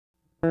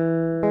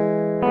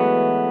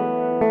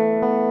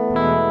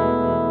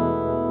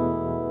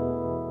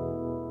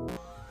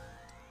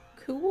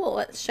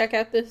let's check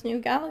out this new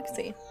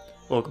galaxy.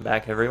 Welcome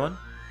back, everyone.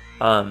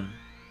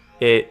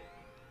 It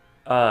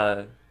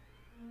uh,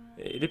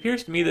 it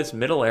appears to me this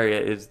middle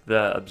area is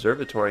the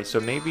observatory.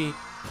 So maybe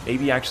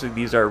actually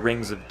these are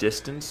rings of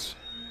distance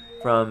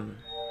from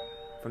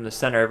the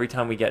center. Every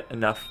time we get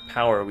enough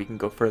power, we can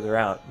go further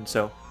out. And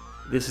so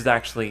this is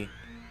actually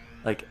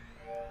like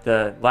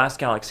the last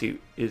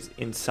galaxy is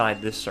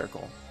inside this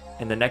circle,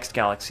 and the next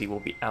galaxy will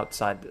be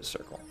outside this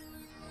circle,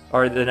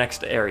 or the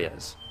next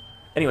areas.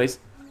 Anyways,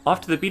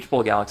 off to the Beach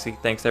Bowl Galaxy.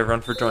 Thanks everyone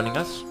for joining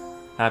us.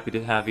 Happy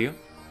to have you.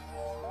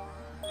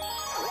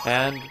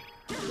 And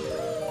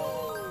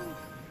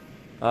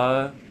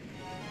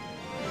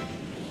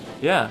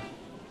yeah.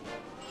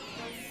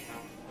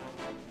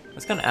 I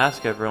was gonna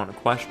ask everyone a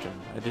question.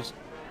 I'm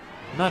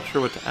not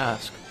sure what to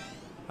ask.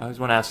 I always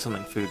want to ask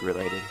something food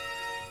related.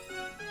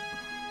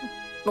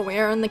 But we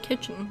are in the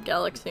kitchen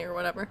galaxy or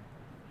whatever.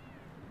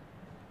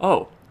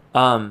 Oh,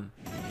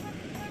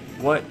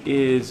 what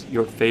is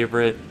your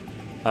favorite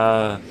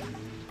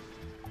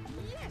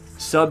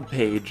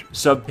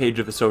subpage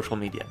of a social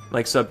media?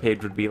 Like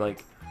subpage would be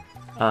like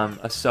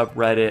a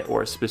subreddit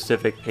or a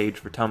specific page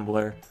for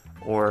Tumblr,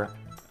 or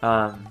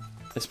a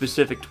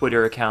specific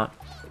Twitter account,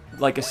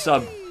 like a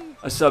sub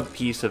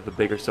piece of a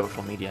bigger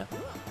social media,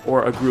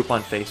 or a group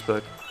on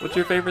Facebook. What's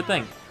your favorite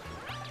thing?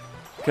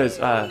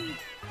 Because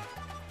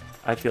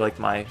I feel like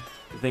the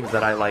things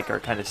that I like are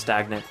kind of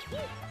stagnant.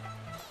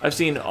 I've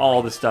seen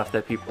all the stuff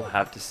that people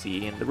have to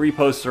see, and the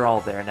reposts are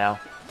all there now,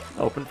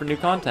 open for new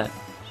content.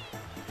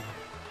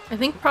 I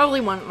think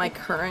probably my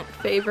current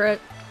favorite.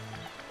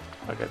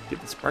 I gotta get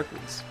the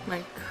sparklies.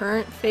 My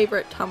current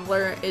favorite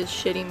Tumblr is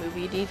shitty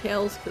movie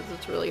details because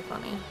it's really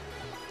funny.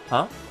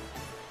 Huh?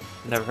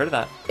 Never heard of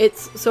that.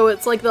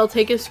 It's like they'll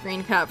take a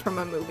screen cap from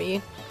a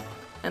movie,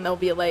 and they'll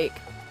be like,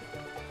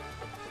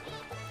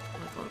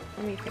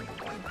 let me think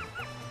of one.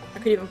 I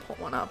could even pull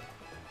one up.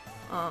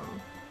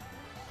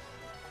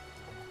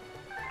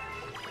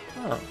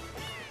 Oh,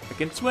 I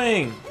can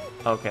swing.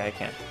 Okay, I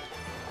can't.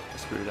 I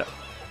screwed up.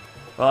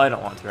 Well, I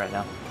don't want to right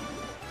now.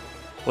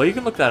 Well, you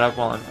can look that up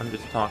while I'm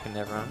just talking to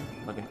everyone,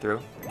 looking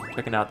through,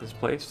 checking out this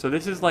place. So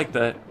this is like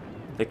the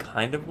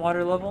kind of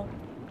water level.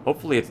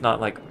 Hopefully it's not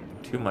like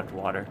too much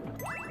water.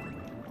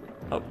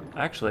 Oh,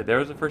 actually, there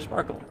was the first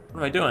sparkle.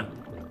 What am I doing?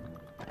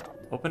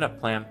 Open up,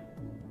 clam.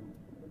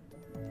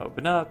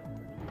 Open up.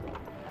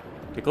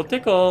 Tickle,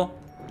 tickle.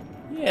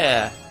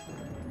 Yeah.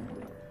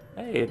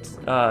 Hey, it's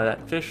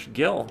that fish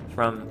Gil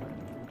from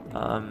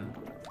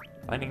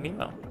Finding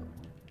Nemo.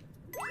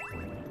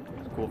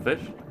 Cool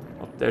fish.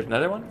 Oh, there's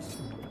another one.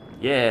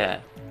 Yeah.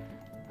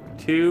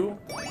 2,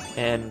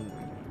 and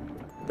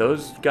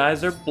those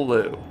guys are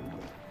blue.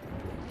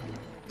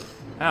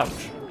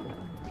 Ouch.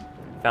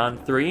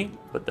 Found 3,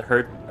 but the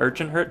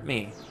urchin hurt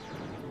me.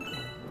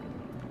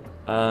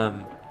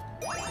 I'm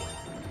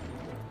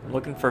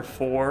looking for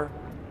 4.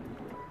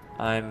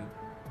 I'm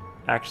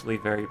actually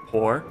very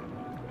poor.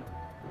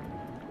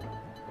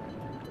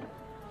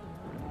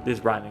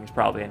 This rhyming is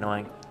probably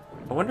annoying.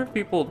 I wonder if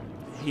people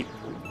keep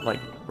like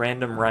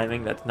random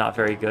rhyming that's not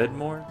very good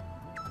more,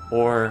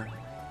 or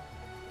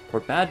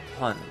bad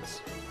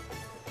puns.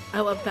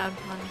 I love bad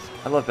puns.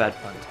 I love bad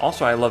puns.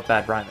 Also, I love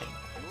bad rhyming.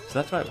 So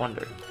that's what I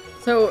wonder.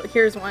 So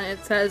here's one.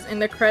 It says, in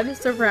the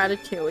credits of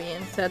Ratatouille,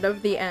 instead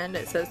of the end,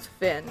 it says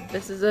Finn.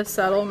 This is a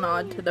subtle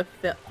nod to the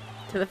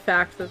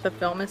fact that the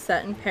film is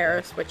set in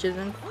Paris, which is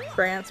in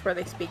France, where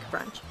they speak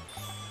French.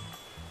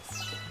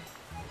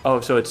 Oh,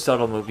 so it's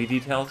subtle movie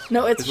details?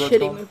 No, it's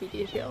shitty movie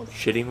details.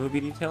 Shitty movie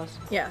details?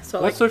 Yeah,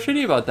 so what's so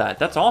shitty about that?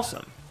 That's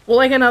awesome. Well,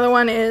 like another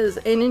one is,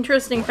 an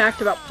interesting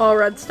fact about Paul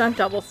Rudd's stunt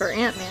double for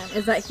Ant-Man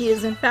is that he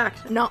is in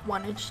fact not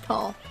 1 inch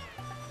tall.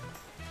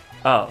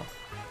 Oh,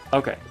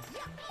 okay.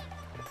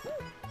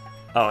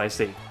 Oh, I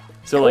see.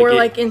 So or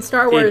like in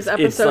Star Wars Episode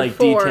 4. It's like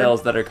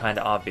details that are kind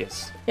of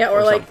obvious. Yeah,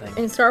 or like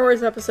in Star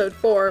Wars Episode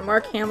 4,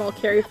 Mark Hamill,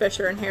 Carrie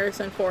Fisher, and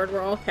Harrison Ford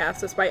were all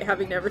cast despite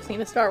having never seen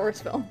a Star Wars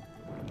film.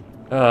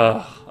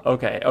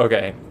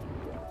 Okay.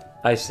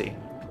 I see.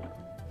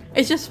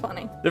 It's just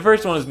funny. The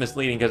first one was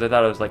misleading because I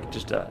thought it was like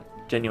just a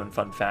genuine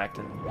fun fact,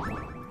 and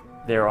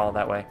they're all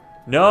that way.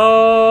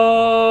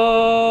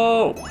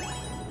 No!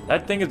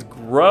 That thing is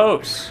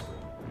gross.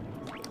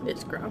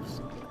 It's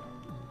gross.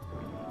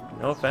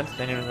 No offense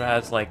to anyone who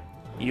has like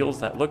eels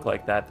that look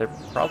like that. They're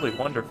probably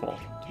wonderful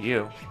to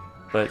you,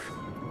 but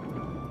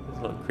it's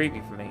a little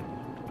creepy for me.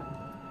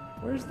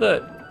 Where's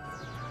the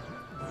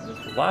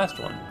last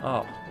one?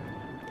 Oh.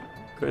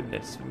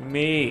 Goodness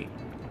me.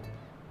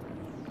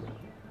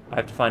 I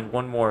have to find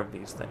one more of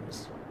these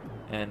things.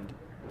 And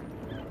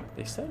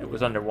they said it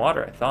was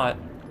underwater, I thought.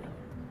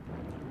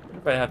 I wonder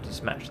if I have to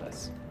smash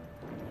this.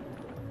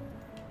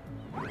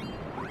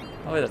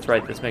 Oh, that's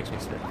right. This makes me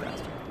spin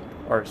faster.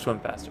 Or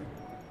swim faster.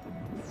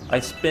 I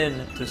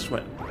spin to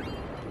swim.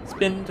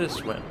 Spin to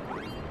swim.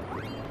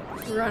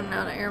 You're running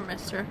out of air,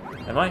 mister.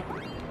 Am I?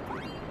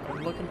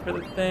 I'm looking for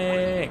the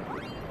thing.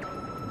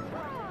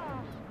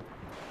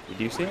 Did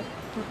you see it?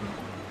 Mm-mm.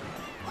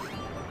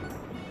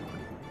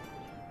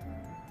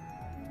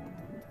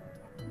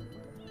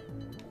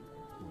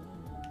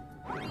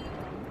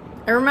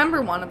 I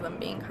remember one of them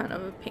being kind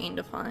of a pain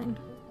to find.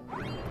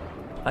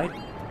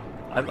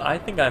 I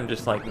think I'm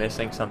just like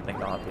missing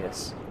something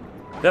obvious.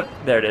 Yep,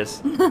 there it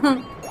is.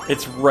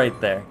 It's right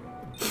there.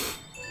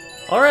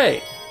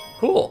 Alright,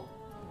 cool.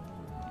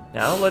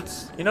 Now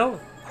let's,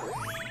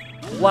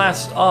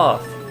 blast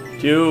off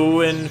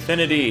to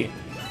infinity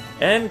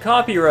and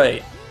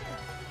copyright.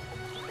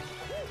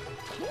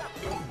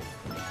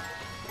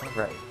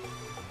 Alright.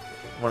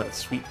 One of the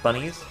sweet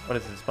bunnies. What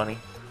is this bunny?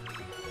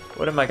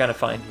 What am I gonna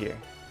find here?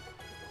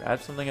 Grab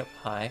something up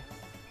high.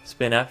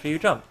 Spin after you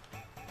jump.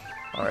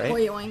 Alright.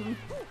 Boing.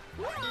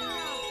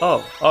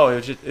 Oh,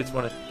 it's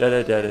one of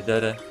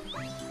da-da-da-da-da-da.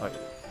 Oh, yeah.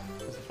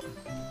 This is fun.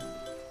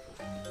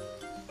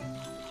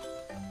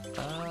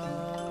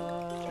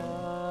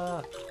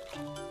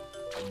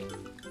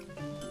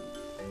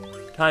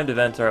 Timed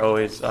events are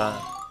always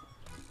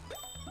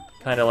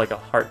kind of like a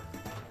heart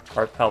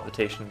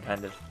palpitation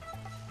kind of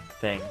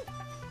thing.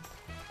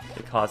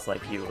 They cause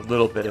like you a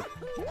little bit of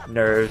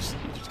nerves.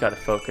 You just gotta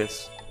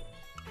focus.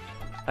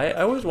 I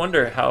always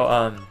wonder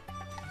how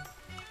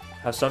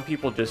some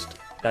people just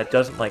that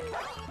doesn't like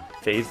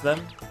phase them,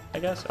 I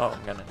guess. Oh,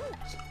 I'm gonna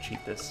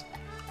cheat this.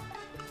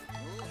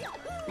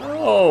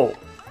 Oh!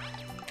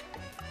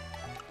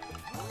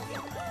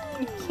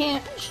 You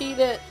can't cheat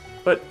it.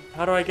 But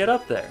how do I get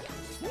up there?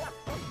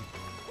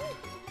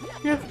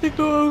 You have to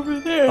go over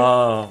there.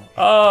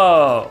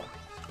 Oh!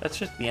 That's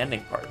just the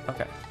ending part.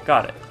 Okay,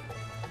 got it.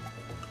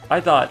 I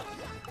thought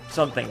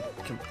something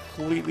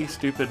completely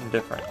stupid and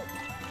different.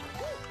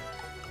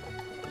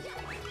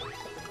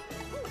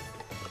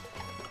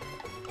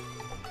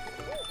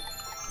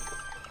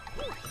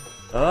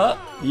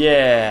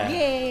 Yeah.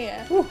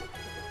 Yeah. Whew.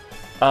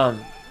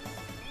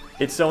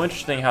 It's so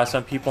interesting how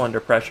some people under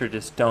pressure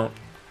just don't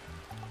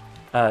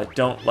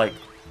like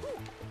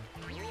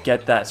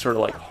get that sort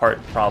of like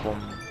heart problem,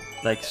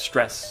 like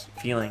stress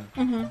feeling.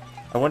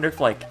 I wonder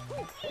if like,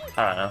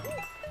 I don't know,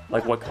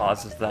 like what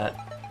causes that.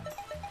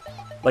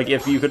 Like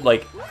if you could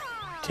like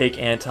take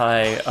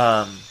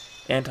anti-nerves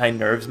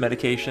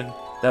medication,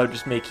 that would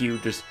just make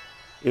you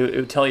it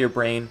would tell your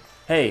brain,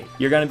 hey,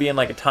 you're gonna be in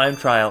like a time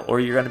trial,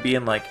 or you're gonna be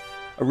in like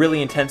a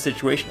really intense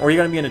situation, or you're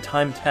going to be in a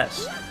timed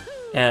test,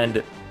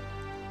 and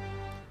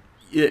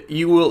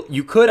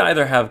you could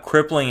either have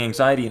crippling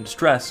anxiety and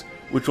stress,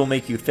 which will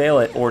make you fail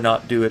it or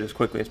not do it as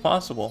quickly as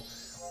possible,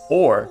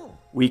 or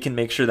we can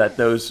make sure that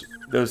those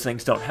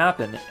things don't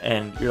happen,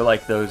 and you're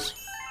like those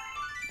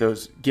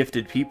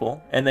gifted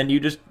people, and then you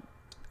just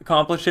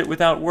accomplish it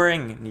without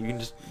worrying, and you can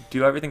just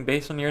do everything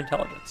based on your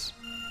intelligence.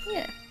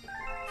 Yeah.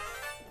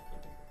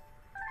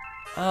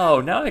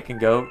 Oh, now I can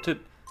go to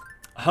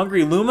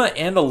Hungry Luma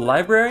and a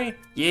library?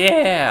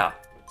 Yeah!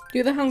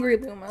 Do the Hungry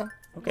Luma.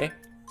 Okay.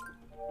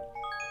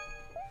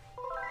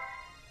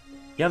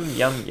 Yum,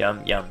 yum,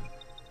 yum, yum.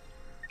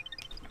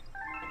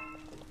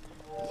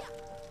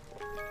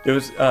 It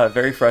was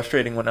very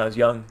frustrating when I was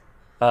young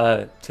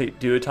to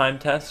do a time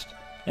test,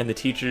 and the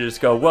teacher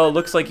just go, well, it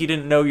looks like you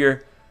didn't know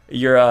your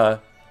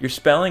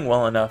spelling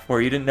well enough,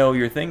 or you didn't know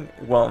your thing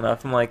well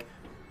enough. I'm like,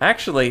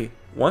 actually,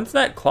 once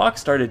that clock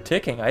started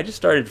ticking, I just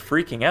started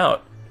freaking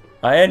out.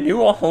 I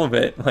knew all of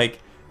it.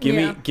 Like, give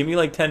me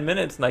like 10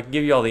 minutes and I can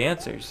give you all the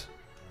answers.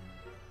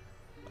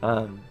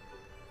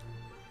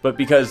 But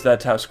because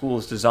that's how school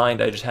is designed,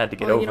 I just had to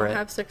get over it. You don't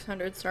have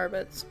 600 star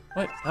bits.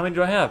 What? How many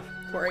do I have?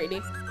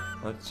 480.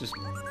 Let's just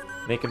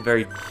make them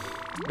very,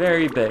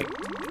 very big.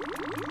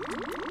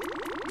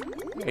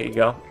 There you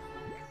go.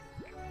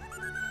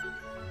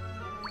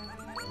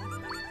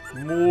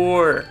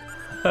 More.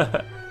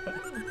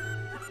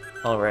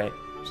 All right.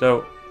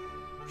 So,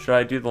 should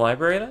I do the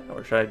library then,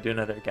 or should I do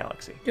another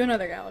galaxy? Do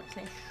another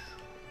galaxy.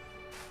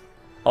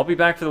 I'll be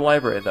back for the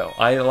library, though.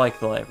 I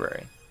like the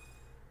library.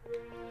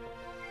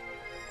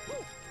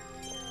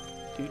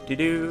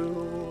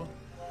 Do-do-do.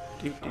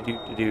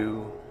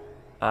 Do-do-do-do-do.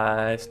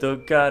 I still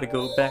gotta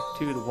go back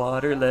to the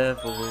water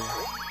level.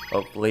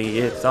 Hopefully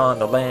it's on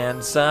the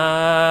land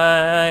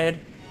side.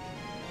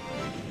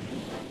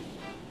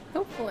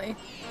 Hopefully.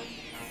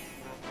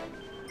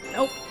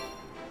 Nope.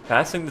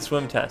 Passing the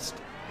swim test.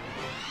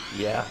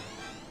 Yeah.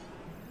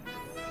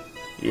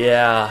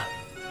 Yeah.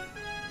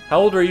 How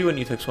old were you when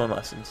you took swim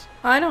lessons?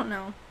 I don't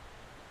know.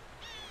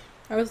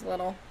 I was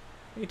little.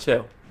 Me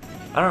too.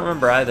 I don't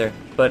remember either,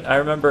 but I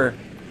remember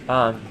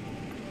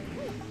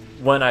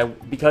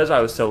because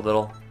I was so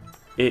little,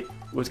 it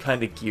was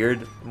kind of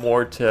geared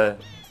more to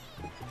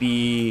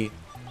be,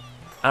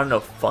 I don't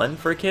know, fun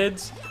for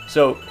kids.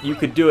 So you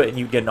could do it and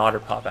you'd get an otter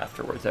pop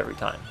afterwards every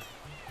time.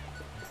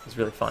 It was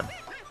really fun.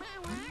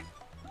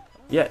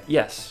 Yeah,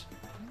 yes.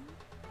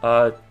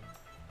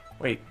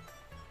 Wait.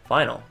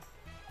 Final.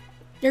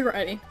 You're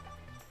ready.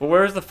 Well,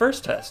 where was the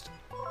first test?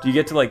 Do you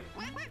get to, like,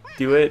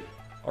 do it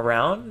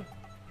around?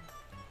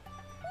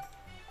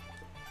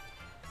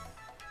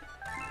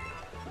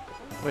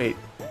 Wait.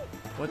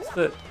 What's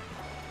the...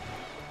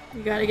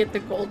 You gotta get the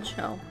gold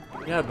shell.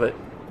 Yeah, but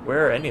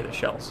where are any of the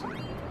shells?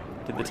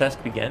 Did the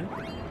test begin?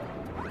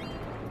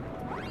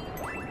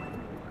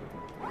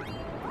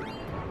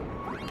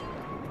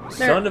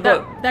 There, Son of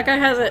a... that guy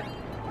has it.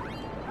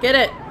 Get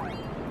it.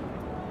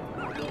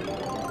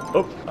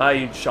 Oh,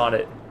 I shot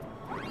it.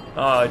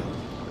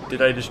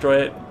 Did I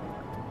destroy it?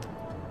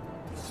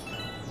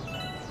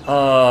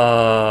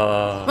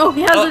 Oh,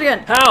 he has it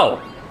again. How?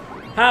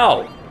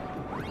 How?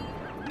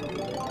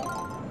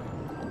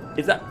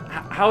 Is that,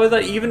 how is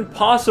that even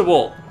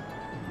possible?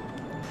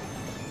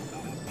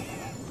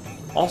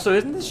 Also,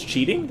 isn't this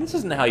cheating? This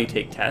isn't how you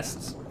take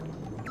tests.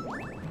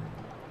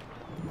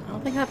 I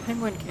don't think that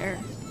penguin cares.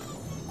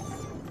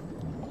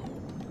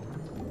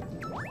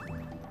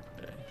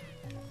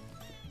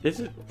 This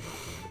is...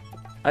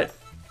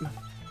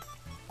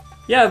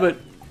 Yeah, but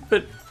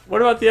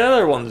what about the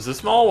other ones, the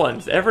small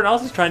ones? Everyone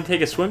else is trying to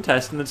take a swim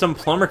test, and then some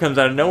plumber comes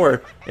out of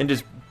nowhere and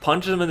just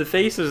punches them in the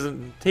faces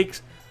and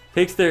takes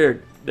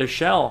their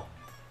shell.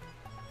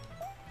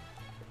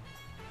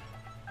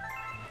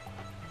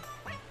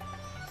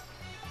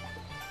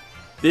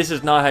 This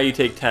is not how you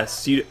take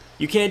tests. You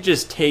can't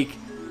just take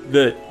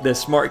the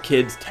smart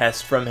kid's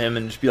test from him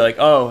and just be like,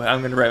 oh,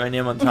 I'm gonna write my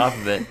name on top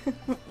of it.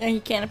 And you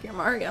can't if you're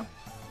Mario.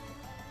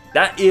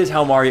 That is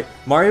how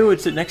Mario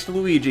would sit next to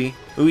Luigi.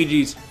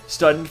 Luigi's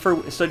studying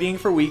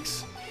for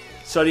weeks,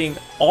 studying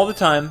all the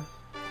time.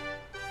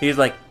 He's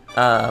like,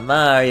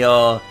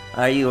 Mario,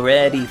 are you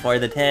ready for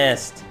the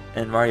test?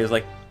 And Mario's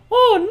like,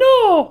 oh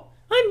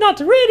no, I'm not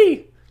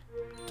ready.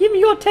 Give me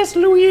your test,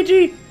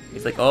 Luigi.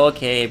 He's like,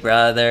 okay,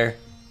 brother.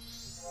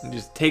 And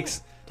just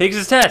takes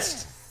his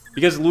test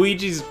because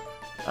Luigi's,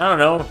 I don't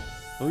know,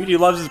 Luigi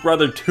loves his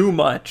brother too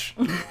much.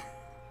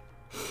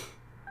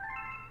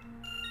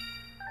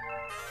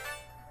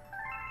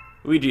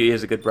 Luigi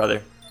is a good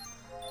brother.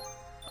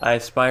 I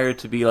aspire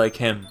to be like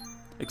him.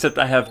 Except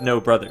I have no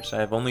brothers. I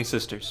have only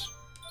sisters.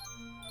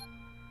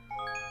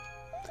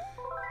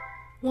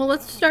 Well,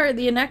 let's start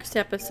the next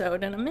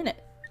episode in a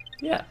minute.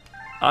 Yeah.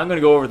 I'm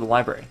gonna go over to the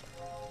library.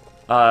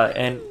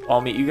 And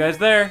I'll meet you guys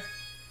there.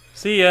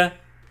 See ya.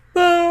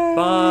 Bye.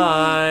 Bye.